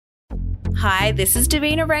Hi, this is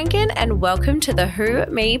Davina Rankin and welcome to the Who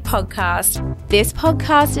Me podcast. This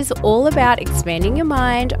podcast is all about expanding your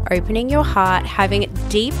mind, opening your heart, having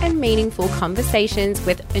deep and meaningful conversations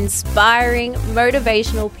with inspiring,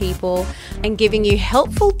 motivational people, and giving you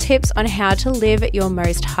helpful tips on how to live your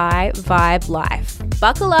most high vibe life.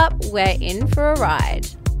 Buckle up, we're in for a ride.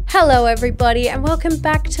 Hello everybody and welcome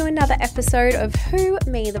back to another episode of Who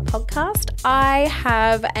Me the podcast. I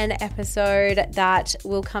have an episode that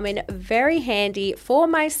will come in very handy for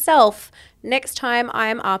myself next time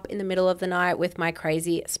I'm up in the middle of the night with my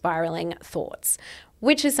crazy spiraling thoughts,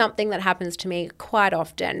 which is something that happens to me quite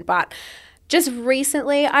often, but just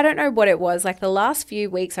recently, I don't know what it was, like the last few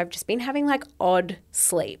weeks, I've just been having like odd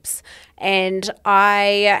sleeps and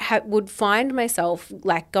I would find myself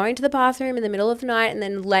like going to the bathroom in the middle of the night and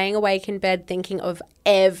then laying awake in bed thinking of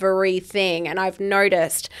everything. And I've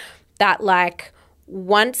noticed that like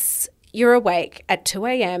once you're awake at 2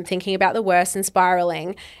 a.m. thinking about the worst and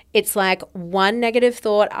spiraling, it's like one negative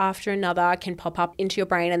thought after another can pop up into your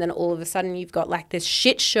brain and then all of a sudden you've got like this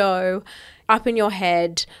shit show up in your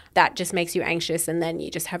head that just makes you anxious and then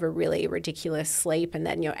you just have a really ridiculous sleep and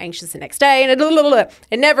then you're anxious the next day and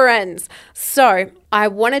it never ends. So I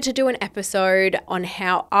wanted to do an episode on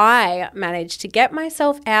how I managed to get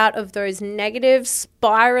myself out of those negative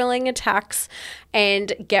spiraling attacks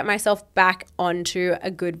and get myself back onto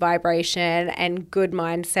a good vibration and good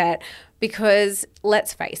mindset. Because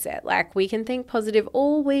let's face it, like we can think positive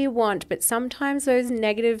all we want, but sometimes those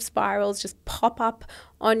negative spirals just pop up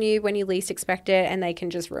on you when you least expect it and they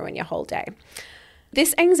can just ruin your whole day.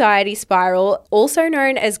 This anxiety spiral, also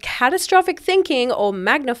known as catastrophic thinking or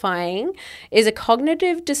magnifying, is a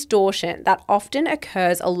cognitive distortion that often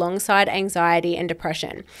occurs alongside anxiety and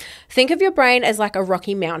depression. Think of your brain as like a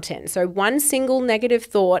rocky mountain. So one single negative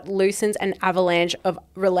thought loosens an avalanche of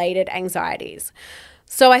related anxieties.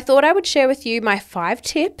 So I thought I would share with you my 5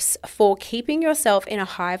 tips for keeping yourself in a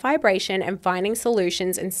high vibration and finding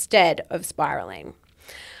solutions instead of spiraling.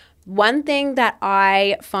 One thing that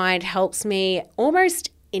I find helps me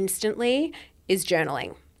almost instantly is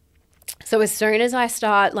journaling. So as soon as I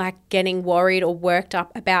start like getting worried or worked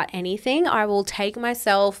up about anything, I will take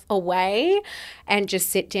myself away and just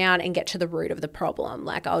sit down and get to the root of the problem.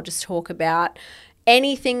 Like I'll just talk about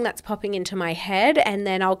anything that's popping into my head and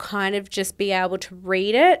then I'll kind of just be able to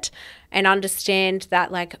read it and understand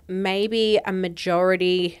that like maybe a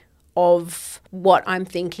majority of what I'm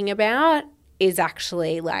thinking about is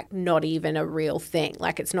actually like not even a real thing.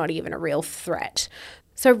 Like it's not even a real threat.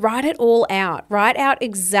 So write it all out. Write out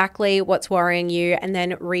exactly what's worrying you and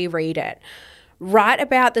then reread it. Write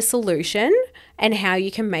about the solution and how you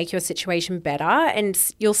can make your situation better, and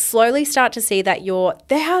you'll slowly start to see that your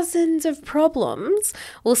thousands of problems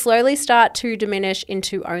will slowly start to diminish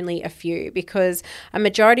into only a few, because a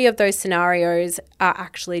majority of those scenarios are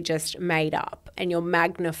actually just made up and you're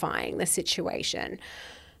magnifying the situation.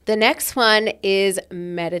 The next one is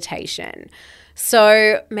meditation.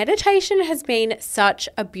 So meditation has been such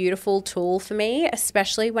a beautiful tool for me,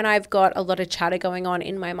 especially when I've got a lot of chatter going on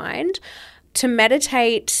in my mind. To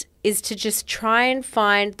meditate is to just try and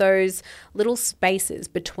find those little spaces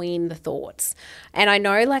between the thoughts. And I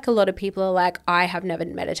know like a lot of people are like, I have never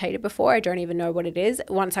meditated before. I don't even know what it is.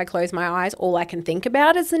 Once I close my eyes, all I can think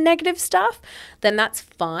about is the negative stuff. Then that's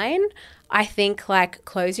fine. I think like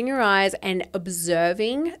closing your eyes and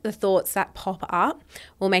observing the thoughts that pop up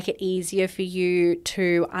will make it easier for you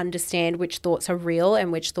to understand which thoughts are real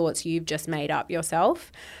and which thoughts you've just made up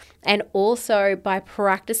yourself. And also by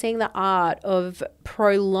practicing the art of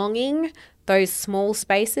prolonging those small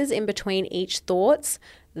spaces in between each thoughts,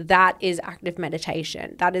 that is active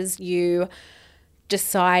meditation. That is you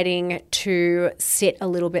deciding to sit a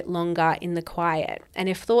little bit longer in the quiet. And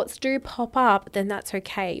if thoughts do pop up, then that's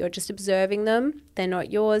okay. You're just observing them. They're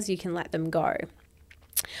not yours. You can let them go.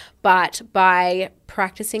 But by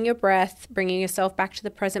practicing your breath, bringing yourself back to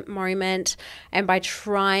the present moment, and by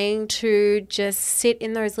trying to just sit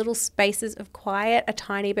in those little spaces of quiet a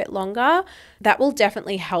tiny bit longer, that will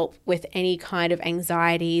definitely help with any kind of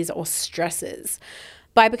anxieties or stresses.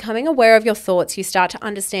 By becoming aware of your thoughts, you start to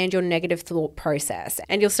understand your negative thought process,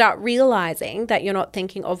 and you'll start realizing that you're not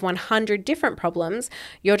thinking of 100 different problems.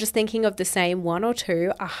 You're just thinking of the same 1 or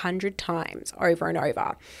 2 100 times over and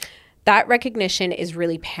over. That recognition is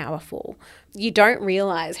really powerful. You don't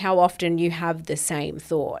realize how often you have the same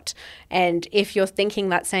thought. And if you're thinking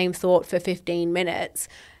that same thought for 15 minutes,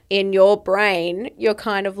 in your brain, you're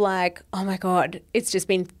kind of like, oh my God, it's just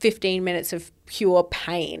been 15 minutes of pure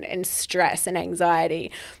pain and stress and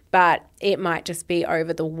anxiety. But it might just be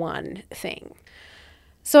over the one thing.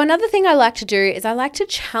 So another thing I like to do is I like to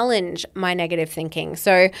challenge my negative thinking.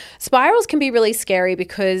 So spirals can be really scary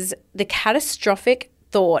because the catastrophic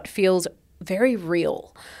thought feels very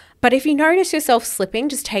real. But if you notice yourself slipping,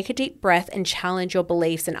 just take a deep breath and challenge your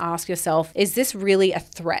beliefs and ask yourself, is this really a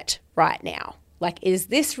threat right now? Like, is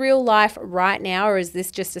this real life right now, or is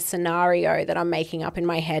this just a scenario that I'm making up in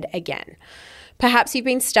my head again? Perhaps you've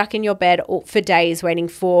been stuck in your bed for days waiting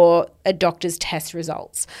for a doctor's test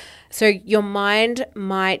results. So your mind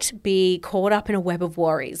might be caught up in a web of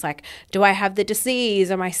worries. Like, do I have the disease?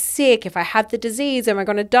 Am I sick? If I have the disease, am I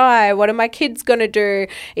going to die? What are my kids going to do?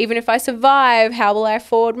 Even if I survive, how will I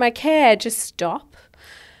afford my care? Just stop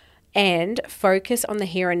and focus on the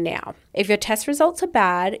here and now. If your test results are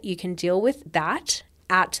bad, you can deal with that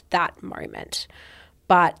at that moment.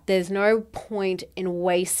 But there's no point in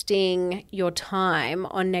wasting your time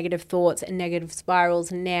on negative thoughts and negative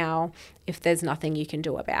spirals now if there's nothing you can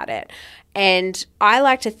do about it. And I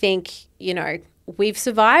like to think, we've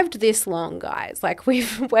survived this long, guys. Like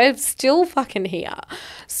we're still fucking here.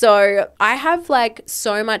 So I have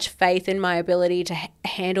so much faith in my ability to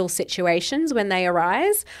handle situations when they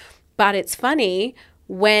arise. But it's funny,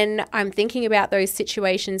 when I'm thinking about those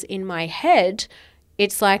situations in my head,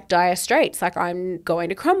 it's like dire straits, like I'm going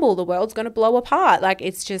to crumble, the world's going to blow apart. Like,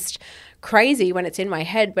 it's just crazy when it's in my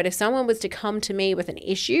head. But if someone was to come to me with an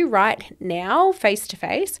issue right now, face to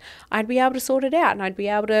face, I'd be able to sort it out and I'd be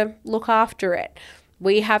able to look after it.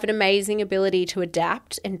 We have an amazing ability to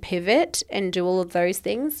adapt and pivot and do all of those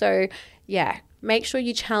things. So yeah, make sure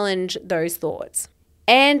you challenge those thoughts.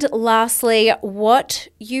 And lastly, what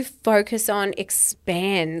you focus on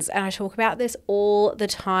expands. And I talk about this all the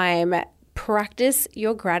time. Practice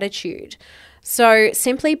your gratitude. So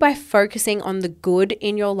simply by focusing on the good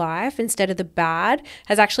in your life instead of the bad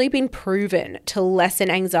has actually been proven to lessen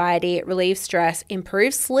anxiety, relieve stress,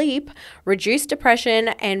 improve sleep, reduce depression,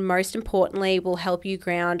 and most importantly, will help you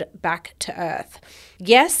ground back to earth.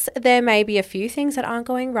 Yes, there may be a few things that aren't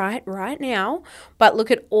going right now, but look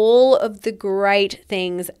at all of the great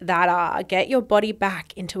things that are. Get your body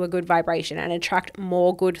back into a good vibration and attract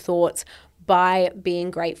more good thoughts by being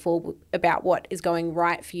grateful about what is going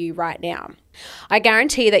right for you right now. I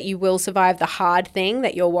guarantee that you will survive the hard thing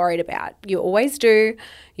that you're worried about. You always do.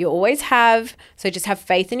 You always have. So just have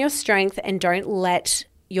faith in your strength and don't let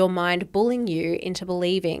your mind bullying you into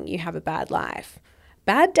believing you have a bad life.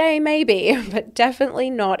 Bad day maybe, but definitely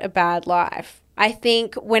not a bad life. I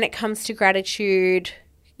think when it comes to gratitude,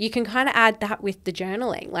 you can kind of add that with the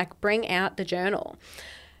journaling, like bring out the journal.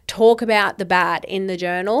 Talk about the bad in the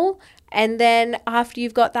journal. And then after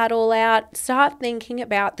you've got that all out, start thinking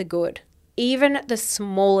about the good. Even the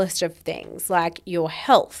smallest of things, like your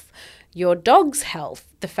health, your dog's health,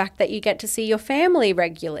 the fact that you get to see your family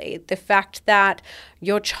regularly, the fact that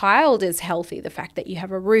your child is healthy, the fact that you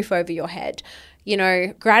have a roof over your head.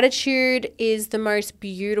 Gratitude is the most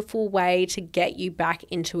beautiful way to get you back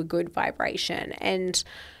into a good vibration. And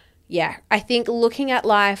yeah, I think looking at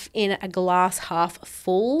life in a glass half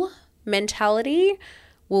full mentality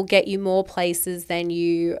will get you more places than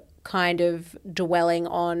you kind of dwelling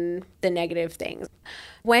on the negative things.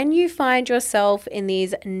 When you find yourself in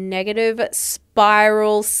these negative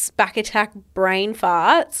spiral, spack attack brain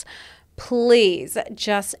farts, please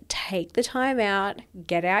just take the time out,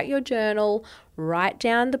 get out your journal, write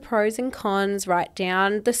down the pros and cons, write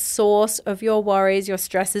down the source of your worries, your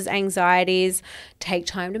stresses, anxieties. Take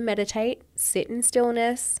time to meditate, sit in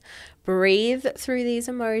stillness, breathe through these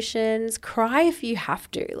emotions, cry if you have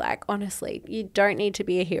to. Like, honestly, you don't need to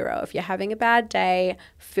be a hero. If you're having a bad day,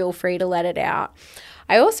 feel free to let it out.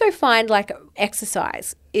 I also find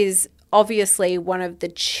exercise is obviously one of the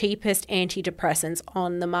cheapest antidepressants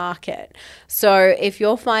on the market. So if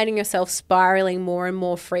you're finding yourself spiraling more and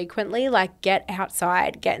more frequently, get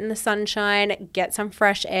outside, get in the sunshine, get some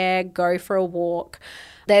fresh air, go for a walk.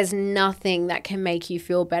 There's nothing that can make you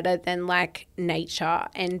feel better than nature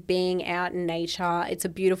and being out in nature. It's a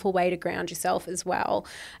beautiful way to ground yourself as well,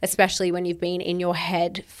 especially when you've been in your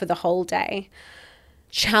head for the whole day.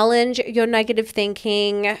 Challenge your negative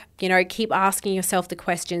thinking, keep asking yourself the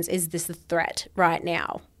questions, is this a threat right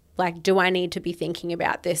now? Do I need to be thinking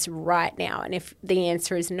about this right now? And if the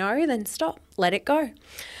answer is no, then stop, let it go.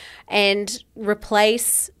 And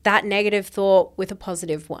replace that negative thought with a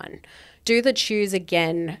positive one. Do the choose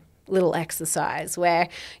again little exercise where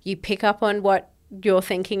you pick up on what you're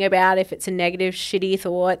thinking about. If it's a negative, shitty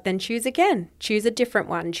thought, then choose again. Choose a different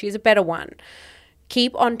one. Choose a better one.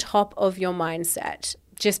 Keep on top of your mindset.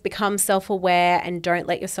 Just become self-aware and don't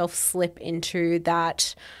let yourself slip into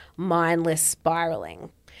that mindless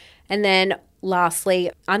spiraling. And then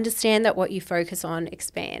lastly, understand that what you focus on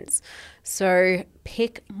expands. So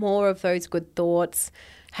pick more of those good thoughts.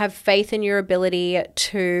 Have faith in your ability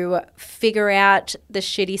to figure out the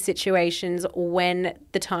shitty situations when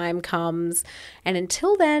the time comes. And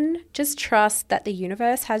until then, just trust that the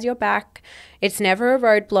universe has your back. It's never a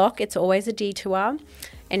roadblock. It's always a detour.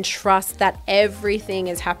 And trust that everything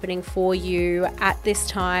is happening for you at this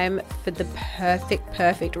time for the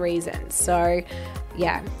perfect reason. So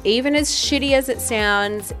yeah, even as shitty as it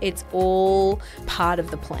sounds, it's all part of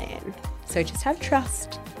the plan. So just have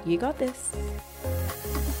trust. You got this.